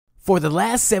For the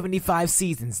last 75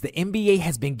 seasons, the NBA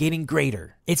has been getting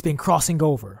greater. It's been crossing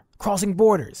over, crossing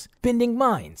borders, bending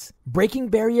minds, breaking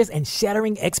barriers, and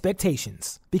shattering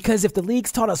expectations. Because if the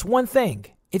league's taught us one thing,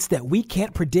 it's that we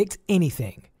can't predict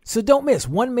anything. So don't miss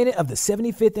 1 minute of the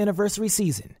 75th anniversary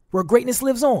season, where greatness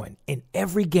lives on in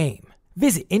every game.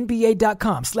 Visit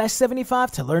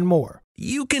NBA.com/75 to learn more.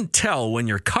 You can tell when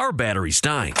your car battery's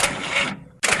dying.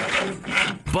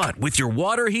 But with your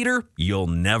water heater, you'll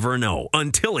never know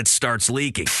until it starts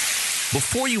leaking.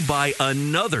 Before you buy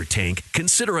another tank,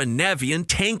 consider a Navien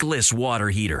tankless water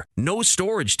heater. No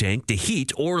storage tank to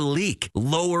heat or leak.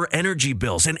 Lower energy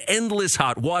bills and endless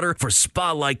hot water for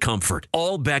spa-like comfort.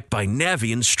 All backed by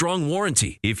Navien's strong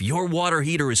warranty. If your water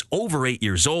heater is over 8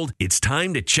 years old, it's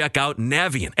time to check out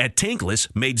Navien at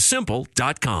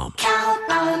tanklessmadesimple.com.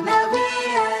 Count on Navien.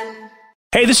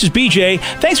 Hey, this is BJ.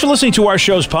 Thanks for listening to our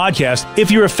show's podcast.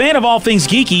 If you're a fan of all things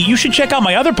geeky, you should check out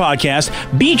my other podcast,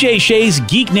 BJ Shea's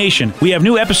Geek Nation. We have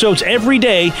new episodes every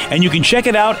day, and you can check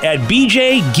it out at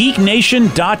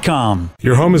bjgeeknation.com.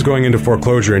 Your home is going into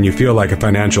foreclosure and you feel like a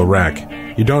financial wreck.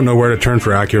 You don't know where to turn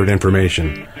for accurate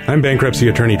information. I'm bankruptcy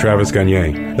attorney Travis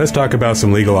Gagne. Let's talk about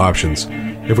some legal options.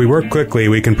 If we work quickly,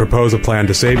 we can propose a plan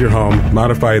to save your home,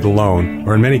 modify the loan,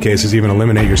 or in many cases even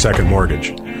eliminate your second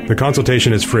mortgage. The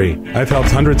consultation is free. I've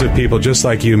helped hundreds of people just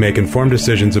like you make informed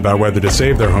decisions about whether to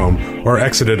save their home or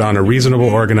exit it on a reasonable,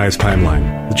 organized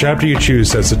timeline. The chapter you choose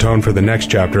sets the tone for the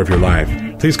next chapter of your life.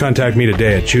 Please contact me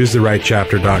today at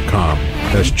choosetherightchapter.com.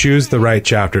 That's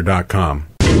choosetherightchapter.com.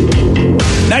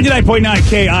 99.9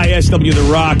 KISW, The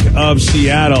Rock of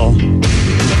Seattle.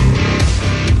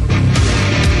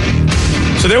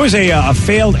 So there was a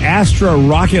failed Astra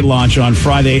rocket launch on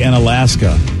Friday in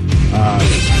Alaska.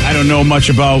 I don't know much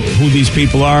about who these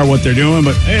people are, what they're doing,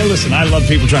 but hey, listen, I love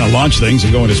people trying to launch things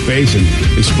and go into space and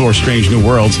explore strange new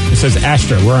worlds. It says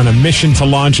Astra, we're on a mission to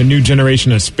launch a new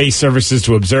generation of space services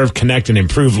to observe, connect, and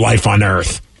improve life on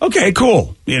Earth. Okay,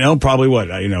 cool. You know, probably what,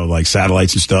 like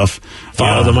satellites and stuff.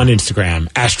 Follow them on Instagram,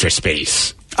 Astra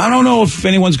Space. I don't know if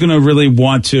anyone's going to really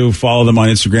want to follow them on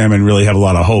Instagram and really have a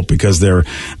lot of hope because their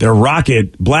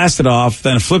rocket blasted off,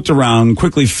 then flipped around,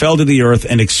 quickly fell to the Earth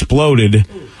and exploded.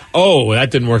 Oh,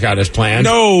 that didn't work out as planned.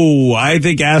 No, I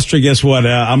think Astra, guess what?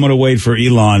 I'm going to wait for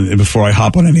Elon before I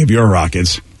hop on any of your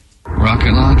rockets.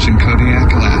 Rocket launch in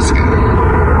Kodiak,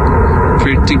 Alaska.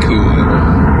 Pretty cool.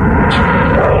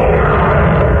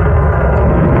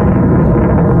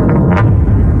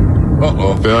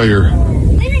 Uh-oh, failure.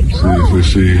 See if we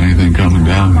see anything coming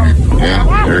down here.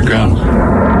 Yeah, here it comes.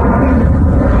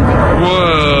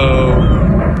 Whoa.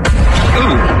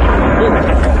 Ooh.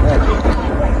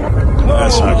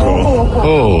 That's not cool.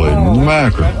 Holy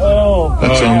mackerel.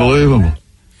 That's unbelievable.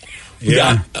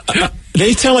 Yeah.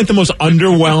 They sound like the most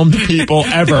underwhelmed people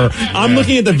ever. I'm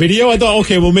looking at the video. I thought,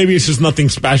 okay, well, maybe it's just nothing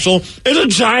special. There's a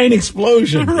giant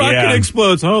explosion. Rocket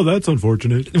explodes. Oh, that's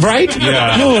unfortunate. Right?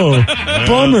 Yeah. Oh,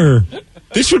 bummer.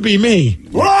 This would be me.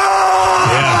 Yeah.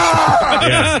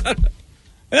 Yeah,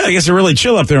 I guess they're really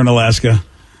chill up there in Alaska.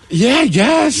 Yeah, I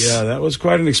guess. Yeah, that was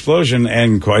quite an explosion,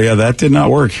 and that did not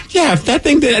work. Yeah, if that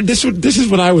thing did, this is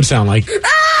what I would sound like.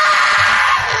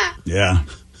 Yeah.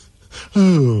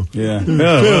 Oh. Yeah.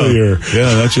 Failure.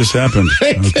 Yeah, that just happened.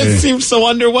 It just seems so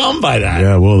underwhelmed by that.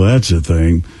 Yeah, well, that's a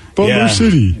thing. Bummer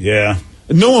City. Yeah.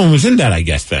 No one was in that, I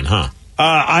guess, then, huh?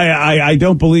 I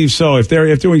don't believe so. If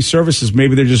they're doing services,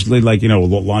 maybe they're just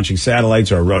launching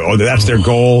satellites or that's their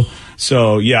goal.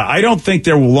 So yeah, I don't think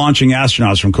they're launching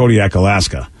astronauts from Kodiak,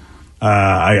 Alaska.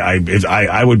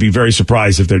 I would be very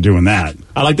surprised if they're doing that.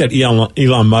 I like that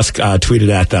Elon Musk tweeted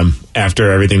at them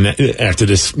after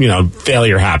this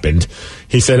failure happened.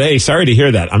 He said, "Hey, sorry to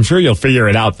hear that. I'm sure you'll figure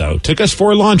it out though. Took us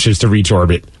 4 launches to reach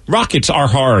orbit. Rockets are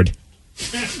hard.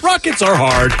 Rockets are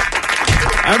hard."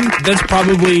 That's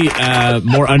probably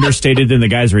more understated than the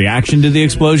guy's reaction to the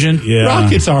explosion. Yeah.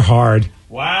 Rockets are hard.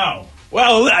 Wow.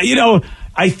 Well,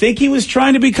 I think he was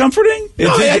trying to be comforting.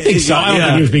 No, I think so. I don't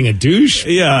think he was being a douche.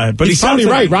 Yeah, but he's probably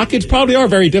right. Rockets probably are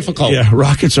very difficult. Yeah,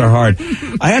 rockets are hard.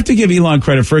 I have to give Elon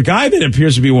credit for a guy that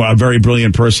appears to be a very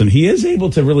brilliant person. He is able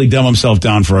to really dumb himself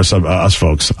down for us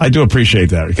folks. I do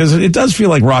appreciate that because it does feel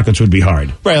like rockets would be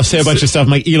hard. Right, I'll say a bunch of stuff.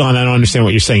 I'm like, Elon, I don't understand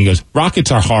what you're saying. He goes,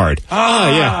 rockets are hard.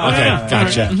 Yeah. Okay,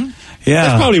 gotcha. Mm-hmm. Yeah.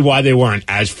 That's probably why they weren't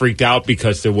as freaked out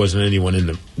because there wasn't anyone in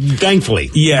them.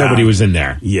 Thankfully, nobody was in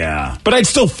there. Yeah. But I'd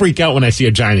still freak out when I see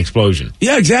a giant explosion.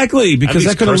 Yeah, exactly. Because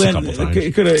that could have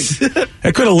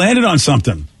landed on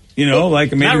something.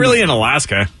 Like maybe not really in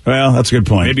Alaska. Well, that's a good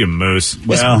point. Maybe a moose.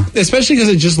 Well, especially because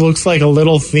it just looks like a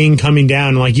little thing coming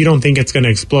down. Like you don't think it's going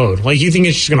to explode. Like you think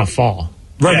it's just going to fall.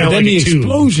 Right, Yeah, but then like the a tube.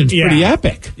 explosion's Yeah. pretty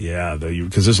epic. Yeah,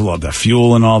 because there's a lot of the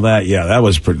fuel and all that. Yeah,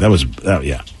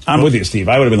 yeah. I'm with you, Steve.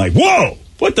 I would have been like, whoa,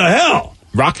 what the hell?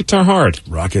 Rockets are hard.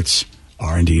 Rockets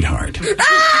are indeed hard.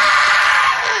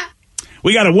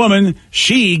 We got a woman.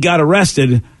 She got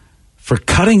arrested for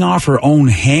cutting off her own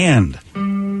hand.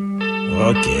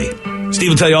 Okay. Steve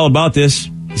will tell you all about this.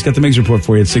 He's got the Miggs report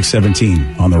for you at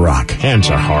 6:17 on The Rock. Hands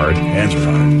are hard. Hands are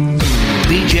hard.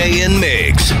 BJ and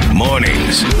Migs,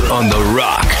 mornings on The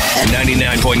Rock,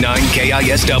 99.9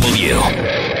 KISW.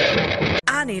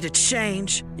 I need a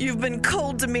change. You've been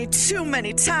cold to me too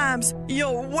many times.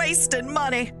 You're wasting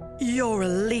money. You're a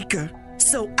leaker.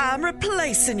 So I'm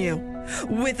replacing you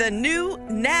with a new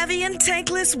Navien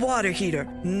tankless water heater.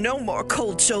 No more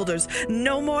cold shoulders,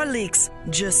 no more leaks.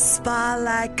 Just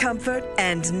spa-like comfort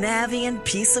and Navien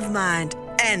peace of mind.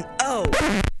 And oh,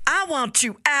 I want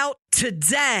you out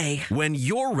today. When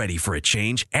you're ready for a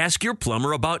change, ask your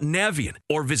plumber about Navien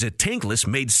or visit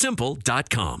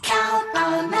tanklessmadesimple.com. Count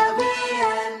on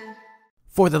Navien.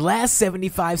 For the last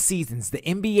 75 seasons, the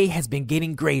NBA has been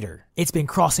getting greater. It's been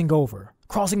crossing over,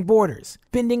 crossing borders,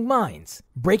 bending minds,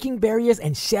 breaking barriers,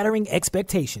 and shattering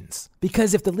expectations.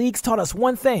 Because if the league's taught us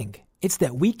one thing, it's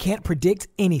that we can't predict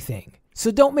anything.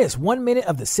 So don't miss 1 minute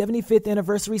of the 75th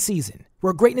anniversary season,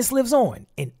 where greatness lives on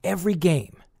in every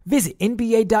game. Visit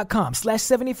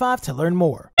NBA.com/75 to learn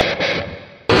more.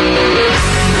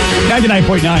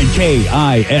 99.9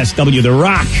 KISW, The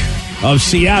Rock of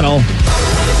Seattle.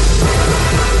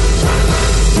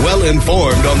 Well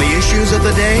informed on the issues of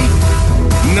the day?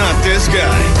 Not this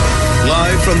guy.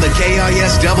 Live from the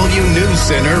KISW News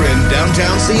Center in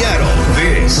downtown Seattle,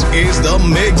 this is the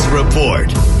Miggs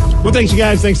Report. Well, thanks, you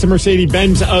guys. Thanks to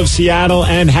Mercedes-Benz of Seattle,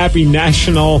 and happy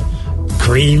National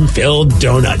Cream-Filled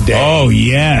Donut Day. Oh,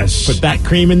 yes. Put that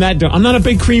cream in that donut. I'm not a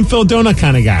big cream-filled donut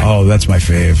kind of guy. Oh, that's my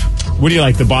fave. What do you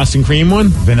like, the Boston cream one?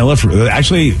 Vanilla cream.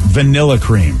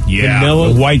 Yeah.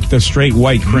 The straight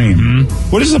white cream.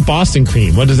 Mm-hmm. What is a Boston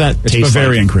cream? What does that It's taste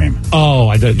Bavarian like? cream. Oh,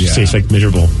 I thought it just tastes like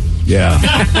miserable. Yeah.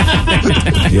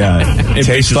 Yeah. It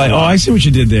tastes like, I see what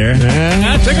you did there.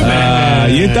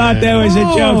 You thought there was a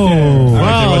joke there.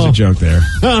 Well, there was a joke there.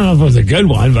 I don't know if it was a good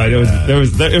one, but it was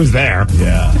there.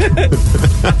 Yeah.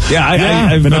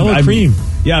 Vanilla cream.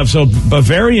 Yeah, so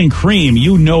Bavarian cream,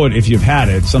 you know it if you've had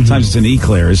it. Sometimes it's in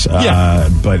eclairs.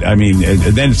 But, I mean,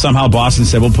 then somehow Boston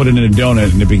said, we'll put it in a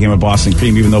donut, and it became a Boston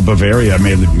cream, even though Bavaria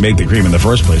made the cream in the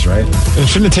first place, right?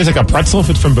 Shouldn't it taste like a pretzel if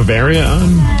it's from Bavaria?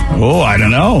 Oh, I don't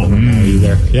know.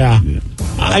 Either. Yeah.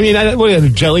 I mean, what is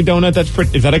it, a jelly donut? That's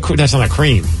not a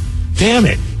cream. Damn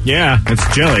it. Yeah, it's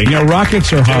jelly. You know,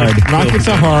 rockets are hard. Rockets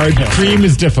are hard. Cream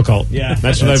is difficult. Yeah.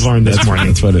 That's what I've learned this morning.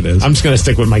 That's what it is. I'm just going to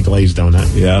stick with my glazed donut.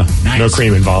 Yeah. No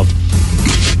cream involved.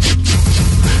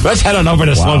 Let's head on over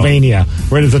to Slovenia,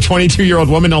 where there's a 22-year-old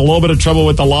woman in a little bit of trouble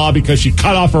with the law because she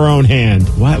cut off her own hand.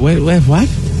 What? Wait, what?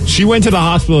 She went to the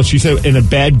hospital, she said, in a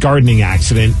bad gardening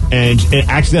accident, and it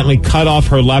accidentally cut off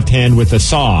her left hand with a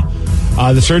saw.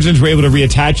 The surgeons were able to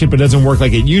reattach it, but it doesn't work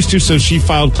like it used to, so she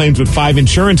filed claims with 5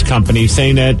 insurance companies,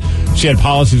 saying that she had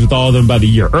policies with all of them about a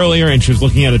year earlier, and she was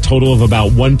looking at a total of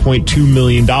about $1.2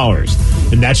 million.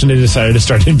 And that's when they decided to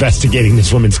start investigating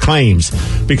this woman's claims,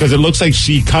 because it looks like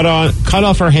she cut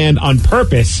off her hand on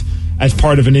purpose as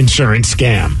part of an insurance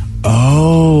scam.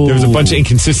 Oh. There was a bunch of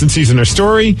inconsistencies in her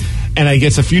story, and I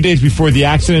guess a few days before the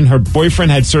accident, her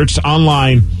boyfriend had searched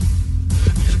online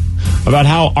about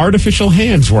how artificial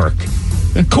hands work.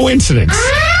 A coincidence.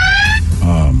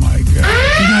 Oh, my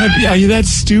God. Are you that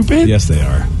stupid? Yes, they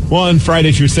are. Well, on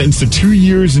Friday, she was sentenced to 2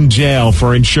 years in jail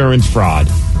for insurance fraud.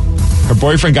 Her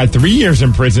boyfriend got 3 years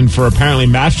in prison for apparently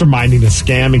masterminding the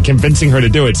scam and convincing her to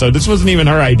do it. So this wasn't even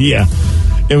her idea.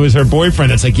 It was her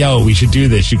boyfriend that's like, yo, we should do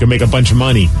this. You can make a bunch of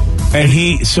money. And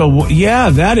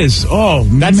that is,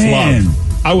 that's man.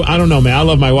 love. I don't know, man. I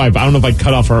love my wife. I don't know if I'd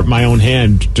cut off my own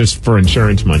hand just for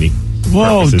insurance money.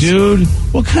 Whoa, purposes. Dude.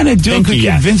 What kind of dude could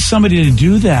convince somebody to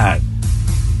do that?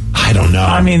 I don't know.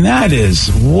 I mean, that is,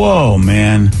 whoa,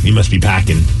 man. You must be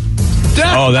packing.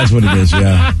 Oh, that's what it is,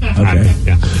 yeah. Okay.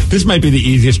 Yeah. This might be the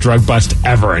easiest drug bust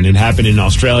ever, and it happened in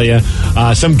Australia.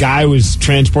 Some guy was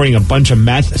transporting a bunch of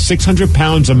meth, 600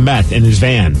 pounds of meth in his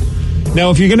van.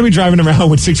 Now, if you're going to be driving around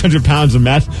with 600 pounds of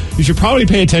meth, you should probably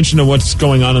pay attention to what's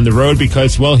going on the road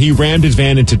because, well, he rammed his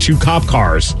van into 2 cop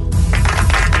cars.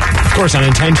 Of course,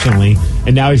 unintentionally,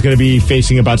 and now he's going to be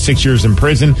facing about 6 years in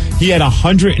prison. He had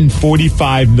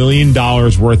 $145 million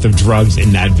worth of drugs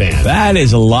in that van. That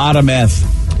is a lot of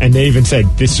meth. And they even said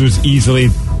this was easily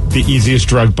the easiest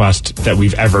drug bust that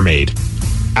we've ever made.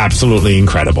 Absolutely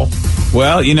incredible.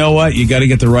 Well, you know what? You got to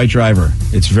get the right driver.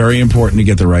 It's very important to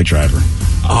get the right driver.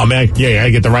 Oh, man. Yeah, you got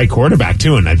to get the right quarterback,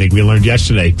 too. And I think we learned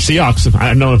yesterday. Seahawks, I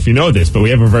don't know if you know this, but we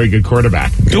have a very good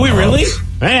quarterback. Do we really?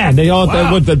 Man, they all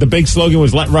the big slogan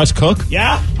was let Russ cook.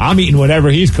 Yeah. I'm eating whatever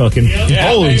he's cooking. Yeah,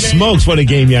 Holy smokes, what a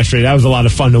game yesterday. That was a lot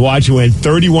of fun to watch. He went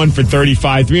 31 for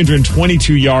 35,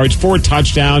 322 yards, 4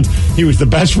 touchdowns. He was the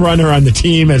best runner on the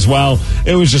team as well.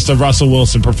 It was just a Russell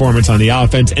Wilson performance on the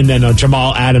offense, and then a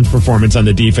Jamal Adams performance on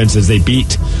the defense as they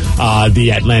beat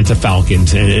the Atlanta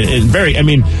Falcons.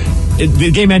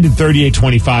 The game ended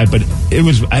 38-25, but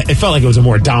it felt like it was a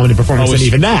more dominant performance than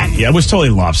even that. Yeah, it was totally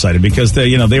lopsided because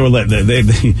they were at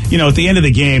the end of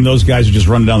the game, those guys were just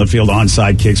running down the field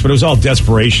onside kicks, but it was all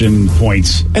desperation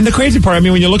points. And the crazy part,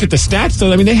 when you look at the stats,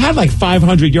 though, they had like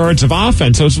 500 yards of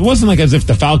offense, so it wasn't like as if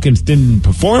the Falcons didn't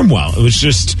perform well. It was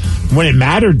just when it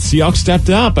mattered, Seahawks stepped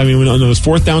up. When on those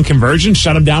 4th down conversions,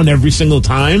 shut them down every single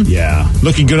time. Yeah.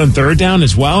 Looking good on 3rd down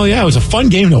as well. Yeah, it was a fun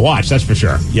game to watch, that's for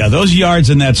sure. Yeah, those yards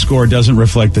in that score doesn't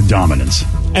reflect the dominance.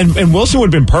 And Wilson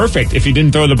would have been perfect if he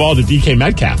didn't throw the ball to DK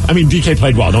Metcalf. DK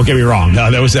played well, don't get me wrong.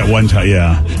 No, that was that one time,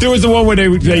 yeah. There was the one where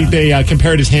they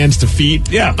compared his hands to feet.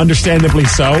 Yeah. Understandably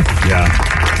so.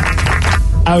 Yeah.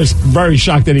 I was very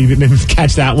shocked that he didn't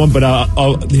catch that one, but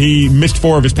he missed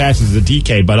 4 of his passes to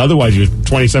DK, but otherwise he was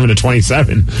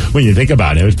 27-27 when you think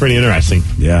about it. It was pretty interesting.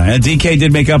 Yeah, and DK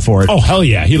did make up for it. Oh, hell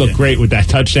yeah. He looked great with that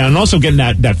touchdown, and also getting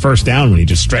that 1st down when he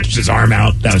just stretched his arm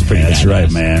out. That was pretty That's right,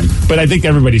 man. But I think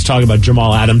everybody's talking about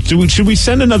Jamal Adams. Should we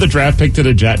send another draft pick to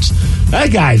the Jets?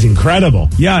 That guy's incredible.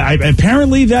 Yeah,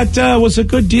 apparently that was a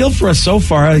good deal for us so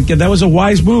far. That was a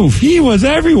wise move. He was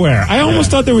everywhere. I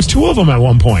almost thought there was 2 of them at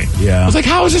one point. Yeah. I was like,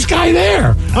 how is this guy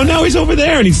there? Oh, now he's over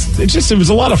there. And it was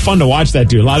a lot of fun to watch that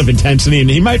dude. A lot of intensity. And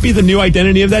he might be the new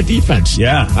identity of that defense.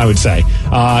 Yeah. I would say.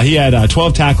 He had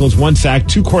 12 tackles, 1 sack,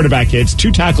 2 quarterback hits,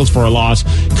 2 tackles for a loss.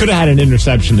 Could have had an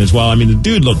interception as well. The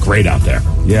dude looked great out there.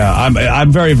 Yeah,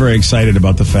 I'm very, very excited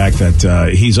about the fact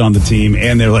that he's on the team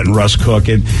and they're letting Russ cook.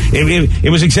 It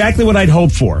was exactly what I'd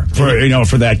hoped for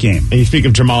that game. And you speak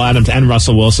of Jamal Adams and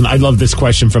Russell Wilson. I love this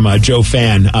question from Joe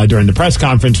Fan during the press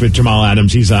conference with Jamal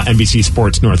Adams. He's NBC Sports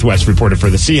Northwest reporter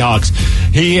for the Seahawks.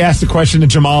 He asked a question to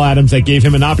Jamal Adams that gave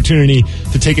him an opportunity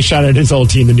to take a shot at his old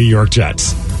team, the New York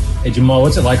Jets. Hey, Jamal,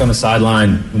 what's it like on the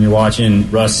sideline when you're watching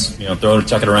Russ, throw it,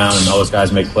 chuck it around, and all those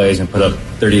guys make plays and put up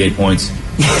 38 points?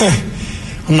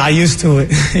 I'm not used to it,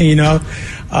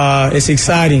 It's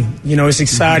exciting. It's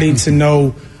exciting to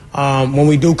know when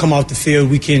we do come off the field,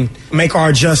 we can make our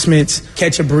adjustments,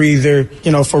 catch a breather.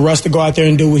 For Russ to go out there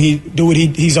and do what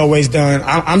he's always done.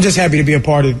 I'm just happy to be a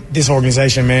part of this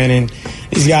organization, man. And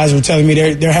these guys were telling me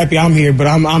they're happy I'm here, but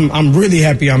I'm really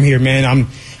happy I'm here, man.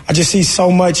 I just see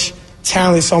so much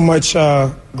talent, so much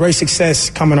great success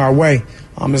coming our way.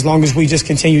 As long as we just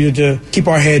continue to keep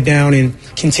our head down and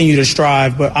continue to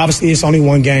strive. But obviously, it's only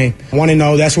one game.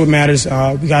 1-0, that's what matters.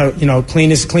 We got to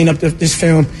clean up this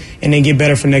film and then get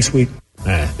better for next week.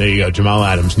 There you go, Jamal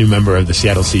Adams, new member of the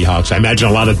Seattle Seahawks. I imagine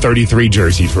a lot of 33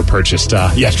 jerseys were purchased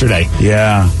yesterday.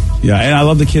 Yeah. Yeah, and I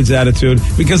love the kid's attitude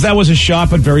because that was a shot,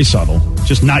 but very subtle.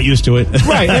 Just not used to it.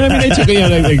 Right, and they took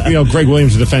Greg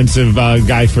Williams, the defensive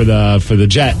guy for the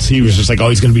Jets. He was just like,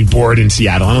 he's going to be bored in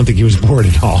Seattle. I don't think he was bored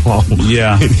at all.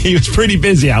 Yeah, he was pretty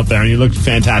busy out there, and he looked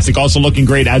fantastic. Also looking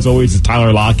great as always is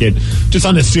Tyler Lockett, just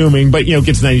unassuming, but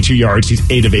gets 92 yards.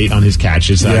 He's 8 of 8 on his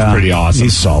catches. That's pretty awesome.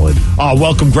 He's solid.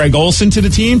 Welcome Greg Olsen to the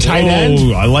team, tight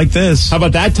end. I like this. How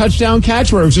about that touchdown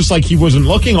catch where it was just like he wasn't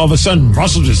looking? All of a sudden,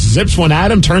 Russell just zips one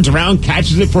at him, turns around,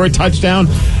 catches it for a touchdown.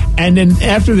 And then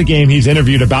after the game, he's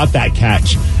interviewed about that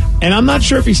catch. And I'm not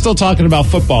sure if he's still talking about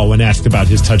football when asked about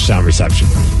his touchdown reception.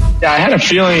 Yeah, I had a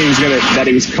feeling that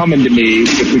he was coming to me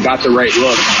if we got the right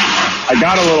look. I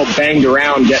got a little banged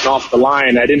around getting off the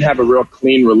line. I didn't have a real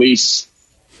clean release.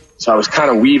 So I was kind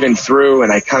of weaving through,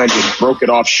 and I kind of just broke it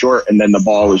off short, and then the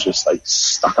ball was just like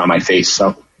stuck on my face.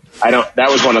 So that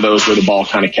was one of those where the ball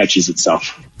kind of catches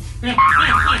itself.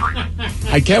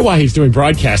 I get why he's doing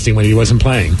broadcasting when he wasn't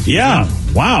playing. Yeah.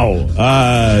 Wow.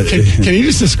 Can you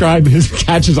just describe his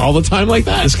catches all the time like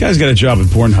that? This guy's got a job at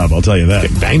Pornhub, I'll tell you that.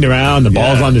 Get banged around, the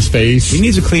ball's on his face. He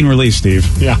needs a clean release, Steve.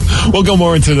 Yeah. We'll go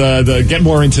more into get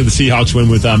more into the Seahawks win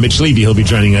with Mitch Levy. He'll be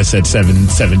joining us at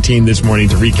 7:17 this morning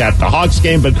to recap the Hawks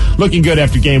game, but looking good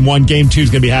after game 1. Game 2 is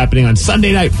going to be happening on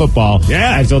Sunday Night Football.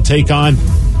 Yeah. As they'll take on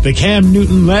the Cam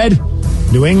Newton-led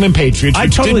New England Patriots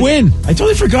did win. I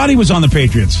totally forgot he was on the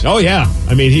Patriots. Oh, yeah.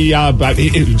 I mean, he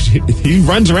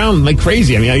runs around like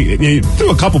crazy. I mean, he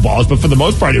threw a couple balls, but for the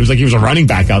most part, it was like he was a running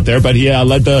back out there. But he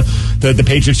led the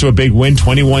Patriots to a big win,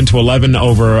 21-11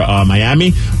 over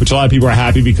Miami, which a lot of people are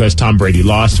happy because Tom Brady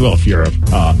lost. Well, if you're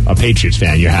a Patriots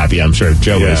fan, you're happy. I'm sure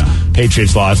Joe is.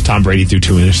 Patriots lost. Tom Brady threw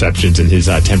 2 interceptions in his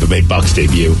Tampa Bay Bucs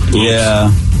debut. Oops. Yeah.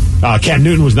 Cam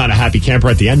Newton was not a happy camper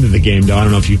at the end of the game, though. I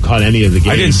don't know if you caught any of the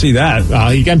game. I didn't see that.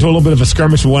 He got into a little bit of a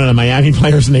skirmish with one of the Miami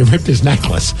players, and they ripped his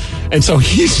necklace. And so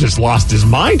he's just lost his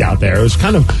mind out there. It was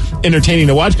kind of entertaining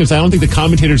to watch because I don't think the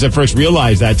commentators at first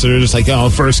realized that. So they're just like,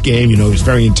 first game, it was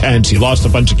very intense. He lost a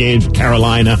bunch of games with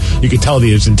Carolina. You could tell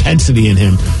there's intensity in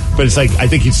him. But it's like, I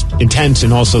think he's intense,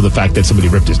 and also the fact that somebody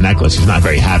ripped his necklace. He's not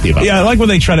very happy about it. Yeah, I like when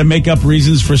they try to make up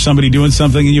reasons for somebody doing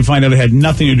something, and you find out it had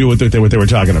nothing to do with what they were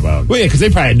talking about. Well, yeah, because they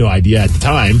probably had no idea at the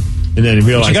time. And then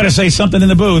realized you got to say something in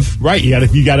the booth, right?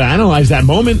 You got to analyze that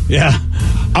moment. Yeah,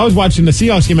 I was watching the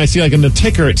Seahawks game. I see like in the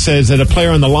ticker it says that a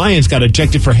player on the Lions got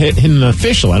ejected for hitting an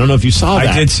official. I don't know if you saw that.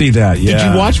 I did see that. Yeah. Did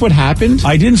you watch what happened?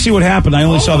 I didn't see what happened. I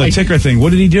only saw the ticker thing. What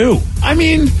did he do? I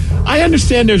mean, I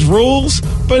understand there's rules,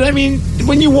 but I mean,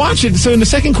 when you watch it, so in the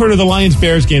second quarter of the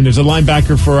Lions-Bears game, there's a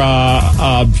linebacker for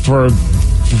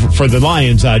the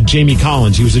Lions, Jamie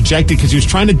Collins. He was ejected because he was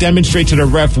trying to demonstrate to the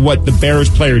ref what the Bears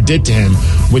player did to him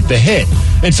with the hit.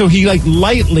 And so he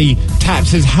lightly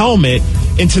taps his helmet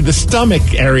into the stomach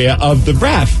area of the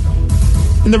ref.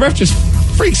 And the ref just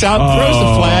freaks out, throws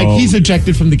the flag. He's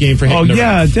ejected from the game for hitting the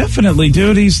ref. Definitely,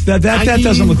 dude. That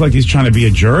doesn't look like he's trying to be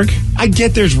a jerk. I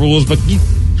get there's rules, but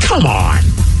come on.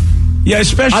 Yeah,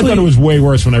 especially. I thought it was way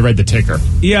worse when I read the ticker.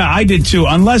 Yeah, I did too.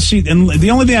 And the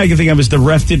only thing I can think of is the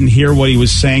ref didn't hear what he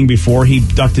was saying before he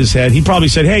ducked his head. He probably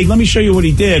said, "Hey, let me show you what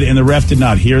he did," and the ref did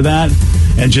not hear that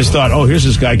and just thought, "Oh, here's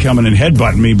this guy coming and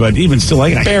headbutting me." But even still,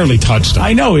 I barely touched him.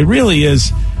 I know it really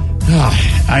is.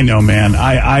 I know, man.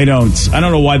 I don't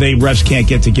know why they refs can't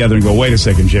get together and go, wait a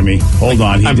second, Jimmy. Hold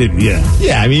on. He didn't. Yeah.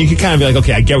 Yeah, I mean, you can kind of be like,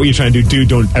 okay, I get what you're trying to do.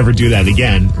 Don't ever do that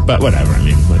again. But whatever. I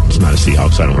mean, it's not a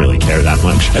Seahawks, so I don't really care that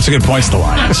much. That's a good point to the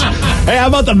Lions. Hey, how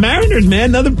about the Mariners,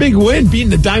 man? Another big win, beating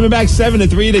the Diamondbacks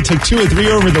 7-3. They took 2 of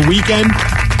 3 over the weekend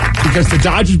because the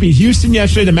Dodgers beat Houston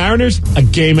yesterday. The Mariners, a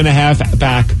game and a half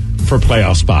back for a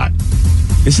playoff spot.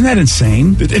 Isn't that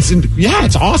insane?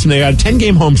 It's awesome. They got a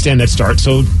 10-game homestand that starts,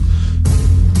 so...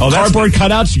 cardboard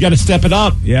cutouts, you got to step it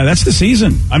up. Yeah, that's the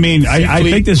season. I mean, I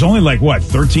think there's only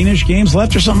 13-ish games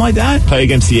left or something like that. Play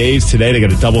against the A's today. They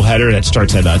got a doubleheader that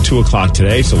starts at 2 o'clock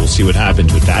today, so we'll see what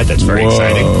happens with that. That's very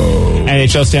exciting.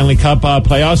 NHL Stanley Cup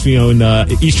playoffs, in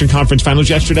the Eastern Conference Finals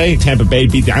yesterday, Tampa Bay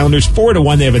beat the Islanders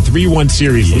 4-1. They have a 3-1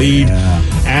 series lead.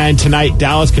 And tonight,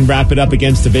 Dallas can wrap it up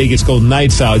against the Vegas Golden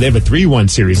Knights. They have a 3-1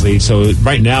 series lead. So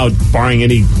right now, barring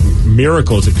any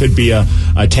miracles, it could be a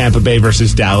Tampa Bay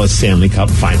versus Dallas Stanley Cup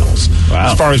Finals.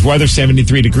 Wow. As far as weather,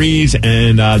 73 degrees,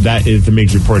 and that is the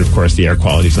Migs report. Of course, the air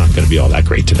quality is not going to be all that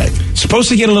great today. Supposed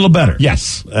to get a little better.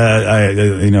 Yes.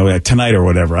 Tonight or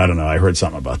whatever. I don't know. I heard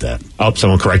something about that. Oh,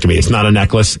 someone corrected me. It's not a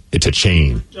necklace. It's a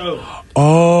chain.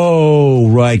 Oh,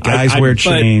 right. Guys wear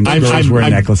chains. Girls wear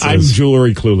necklaces. I'm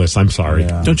jewelry clueless. I'm sorry.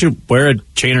 Yeah. Don't you wear a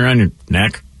chain around your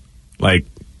neck?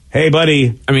 Hey,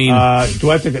 buddy. I mean, do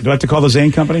I have to call the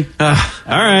Zane Company? All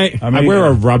right. I wear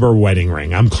a rubber wedding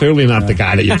ring. I'm clearly not the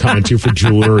guy that you're coming to for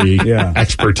jewelry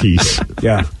expertise.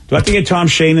 Yeah. Do I have to get Tom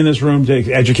Shane in this room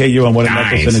to educate you on what a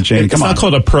necklace and a chain? It's not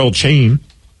called a pearl chain.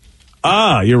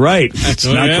 You're right. It's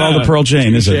not called a pearl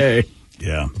chain, is it?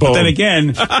 Yeah. But then again,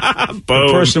 the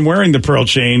person wearing the pearl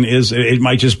chain it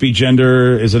might just be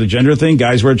gender. Is it a gender thing?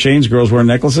 Guys wear chains, girls wear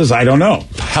necklaces? I don't know.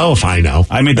 Hell if I know.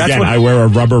 I mean, that's I wear a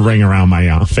rubber ring around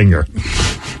my finger.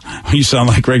 You sound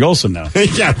like Greg Olson now.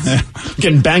 Yeah.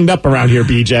 Getting banged up around here,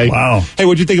 BJ. Wow. Hey,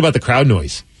 what'd you think about the crowd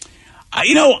noise?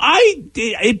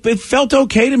 It felt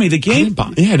okay to me. The game,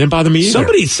 it didn't bother me either.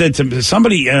 Somebody said to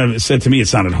me it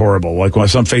sounded horrible. Like when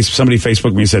somebody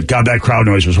Facebooked me and said, "God, that crowd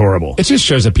noise was horrible." It just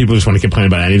shows that people just want to complain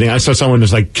about anything. I saw someone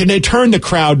was like, "Can they turn the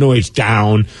crowd noise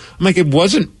down?" I'm like, it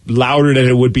wasn't louder than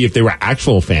it would be if they were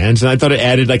actual fans, and I thought it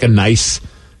added like a nice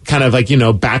kind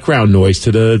of background noise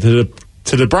to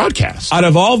the broadcast. Out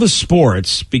of all the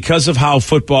sports, because of how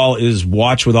football is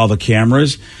watched with all the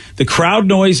cameras, the crowd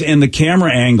noise and the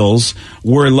camera angles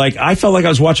were I felt like I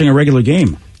was watching a regular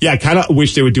game. Yeah, I kind of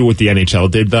wish they would do what the NHL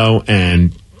did, though,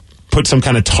 and put some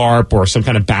kind of tarp or some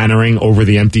kind of bannering over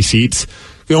the empty seats.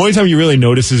 The only time you really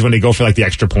notice is when they go for the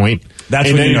extra point. That's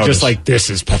and when then you're just this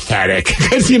is pathetic.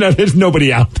 Because, there's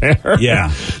nobody out there.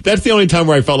 Yeah. That's the only time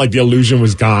where I felt like the illusion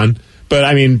was gone. But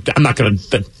I mean, I'm not going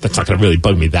to. That's not going to really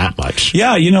bug me that much.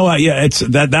 Yeah, you know, it's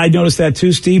that I noticed that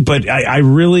too, Steve. But I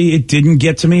really, it didn't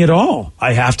get to me at all.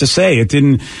 I have to say, it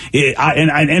didn't.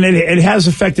 It has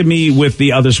affected me with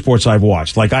the other sports I've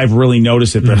watched. Like I've really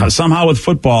noticed it, but somehow with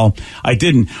football, I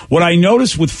didn't. What I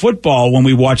noticed with football when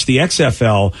we watched the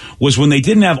XFL was when they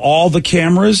didn't have all the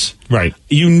cameras. Right.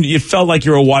 You felt like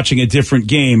you were watching a different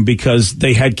game because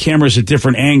they had cameras at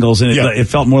different angles, and it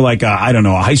felt more like a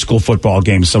high school football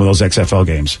game. Some of those XFL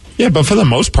games. Yeah, but for the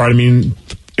most part, I mean,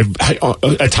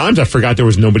 at times I forgot there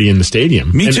was nobody in the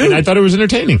stadium. Me too. And I thought it was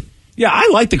entertaining. Yeah, I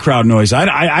like the crowd noise. I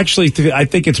actually I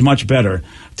think it's much better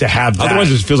to have that.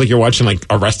 Otherwise, it feels like you're watching like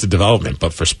Arrested Development,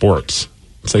 but for sports.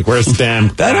 It's like, where's the damn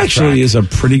That actually is a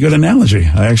pretty good analogy,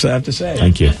 I actually have to say.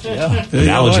 Thank you. Yeah.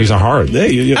 Analogies are hard.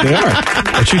 They are.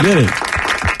 But you did it.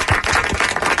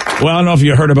 Well, I don't know if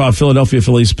you heard about Philadelphia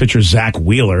Phillies pitcher Zach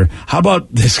Wheeler. How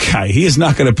about this guy? He is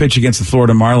not going to pitch against the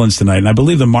Florida Marlins tonight, and I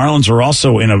believe the Marlins are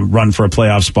also in a run for a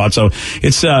playoff spot. So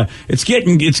it's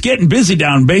getting busy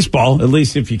down in baseball, at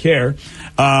least if you care.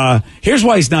 Here's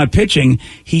why he's not pitching.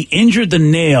 He injured the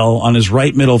nail on his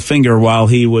right middle finger while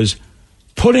he was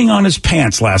putting on his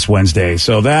pants last Wednesday.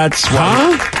 So that's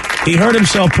why he hurt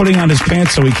himself putting on his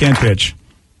pants, so he can't pitch.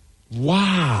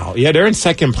 Wow. Yeah, they're in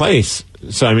second place.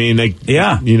 So, I mean,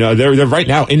 they're right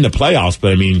now in the playoffs,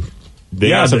 but I mean, they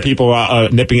got some people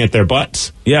nipping at their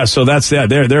butts. Yeah, so that's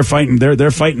they're fighting. They're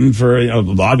fighting for.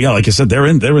 Like I said, they're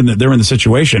in the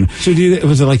situation. So,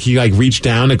 was it like he reached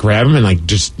down to grab him and hooked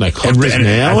his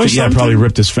nail or something? Yeah, probably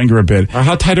ripped his finger a bit. Or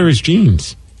how tight are his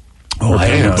jeans? Oh,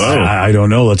 I don't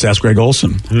know. Let's ask Greg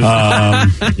Olson.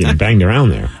 Getting banged around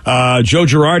there. Joe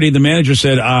Girardi, the manager,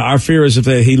 said, our fear is if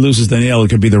he loses the nail, it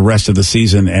could be the rest of the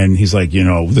season. And he's like,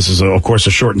 this is, of course,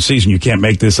 a shortened season. You can't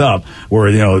make this up.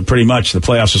 Where, pretty much the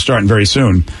playoffs are starting very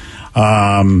soon.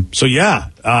 They're going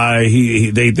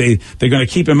to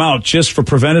keep him out just for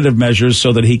preventative measures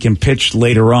so that he can pitch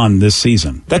later on this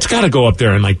season. That's got to go up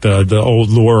there in the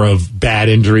old lure of bad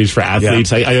injuries for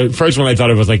athletes. Yeah. First one I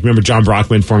thought of was remember John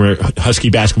Brockman, former Husky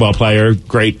basketball player,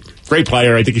 great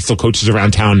player. I think he still coaches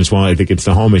around town as well. I think it's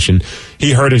the Homish, and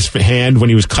he hurt his hand when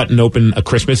he was cutting open a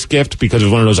Christmas gift because it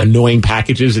was one of those annoying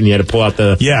packages, and he had to pull out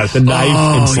the knife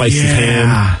and slice his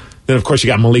hand. Then, of course, you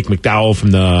got Malik McDowell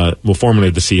from formerly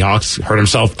of the Seahawks, hurt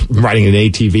himself riding an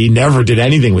ATV, never did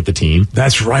anything with the team.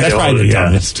 That's right. That's probably the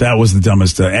dumbest. That was the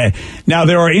dumbest. Now,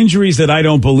 there are injuries that I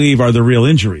don't believe are the real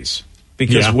injuries.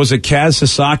 Because was it Kaz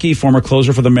Sasaki, former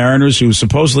closer for the Mariners, who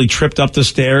supposedly tripped up the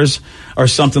stairs or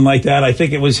something like that? I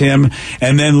think it was him.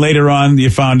 And then later on, you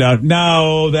found out,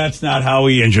 no, that's not how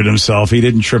he injured himself. He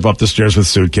didn't trip up the stairs with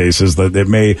suitcases. It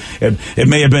may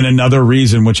have been another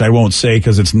reason, which I won't say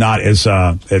because it's not as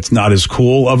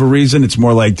cool of a reason. It's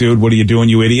more like, dude, what are you doing,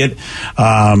 you idiot?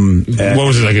 What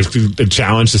was it, a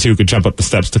challenge to see who could jump up the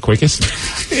steps the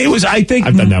quickest? It was, I think.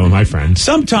 I've done that with my friends.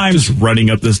 Sometimes just running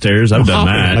up the stairs. I've done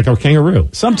that. Like a kangaroo.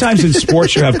 Sometimes in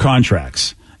sports you have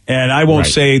contracts. And I won't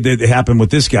say that it happened with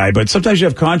this guy, but sometimes you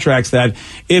have contracts that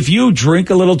if you drink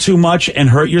a little too much and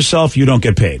hurt yourself, you don't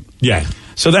get paid. Yeah.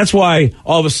 So that's why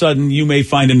all of a sudden you may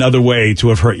find another way to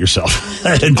have hurt yourself.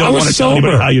 And don't want to tell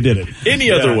anybody how you did it. Any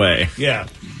other way. Yeah.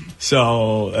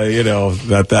 So,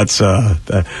 that's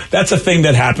a thing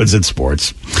that happens in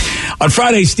sports. On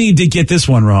Friday, Steve did get this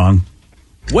one wrong.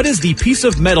 What is the piece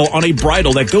of metal on a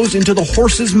bridle that goes into the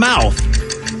horse's mouth?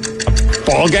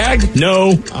 Ball gag?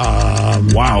 No.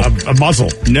 Wow. A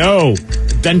muzzle? No.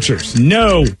 Dentures?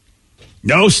 No.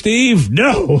 No, Steve?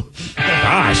 No.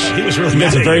 Gosh. He was really You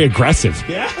guys are very aggressive.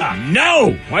 Yeah.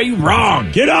 No. Why are you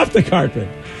wrong? Get off the carpet.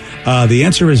 The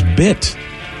answer is bit.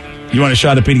 You want a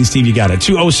shot at beating Steve? You got it.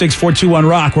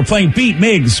 206-421-ROCK. We're playing Beat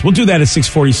Miggs. We'll do that at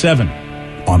 647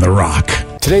 on The Rock.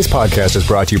 Today's podcast is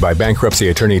brought to you by bankruptcy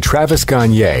attorney Travis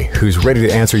Gagne, who's ready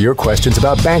to answer your questions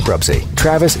about bankruptcy.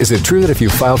 Travis, is it true that if you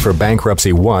filed for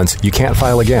bankruptcy once, you can't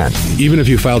file again? Even if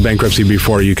you filed bankruptcy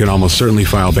before, you can almost certainly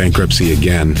file bankruptcy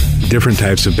again. Different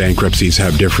types of bankruptcies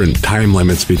have different time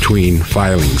limits between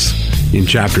filings. In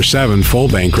Chapter 7, full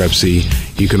bankruptcy,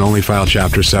 you can only file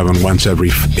Chapter 7 once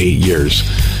every 8 years.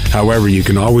 However, you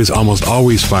can almost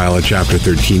always file a Chapter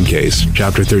 13 case.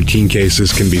 Chapter 13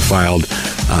 cases can be filed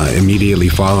immediately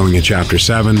following a Chapter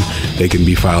 7. They can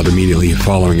be filed immediately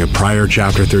following a prior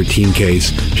Chapter 13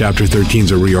 case. Chapter 13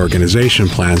 is a reorganization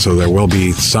plan, so there will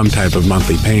be some type of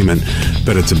monthly payment,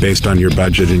 but it's based on your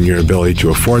budget and your ability to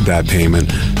afford that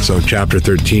payment. So Chapter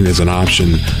 13 is an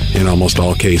option in almost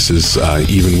all cases,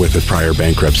 even with a prior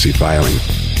bankruptcy filing.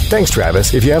 Thanks,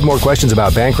 Travis. If you have more questions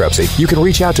about bankruptcy, you can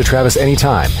reach out to Travis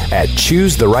anytime at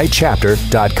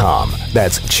choosetherightchapter.com.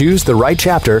 That's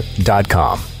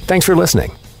choosetherightchapter.com. Thanks for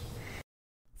listening.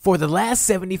 For the last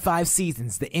 75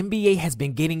 seasons, the NBA has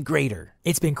been getting greater.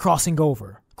 It's been crossing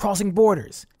over, crossing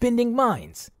borders, bending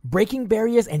minds, breaking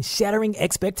barriers, and shattering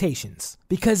expectations.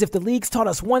 Because if the league's taught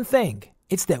us one thing,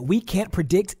 it's that we can't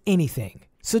predict anything.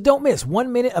 So don't miss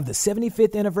 1 minute of the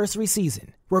 75th anniversary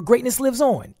season, where greatness lives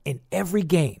on in every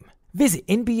game. Visit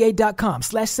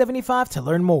NBA.com/75 to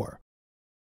learn more.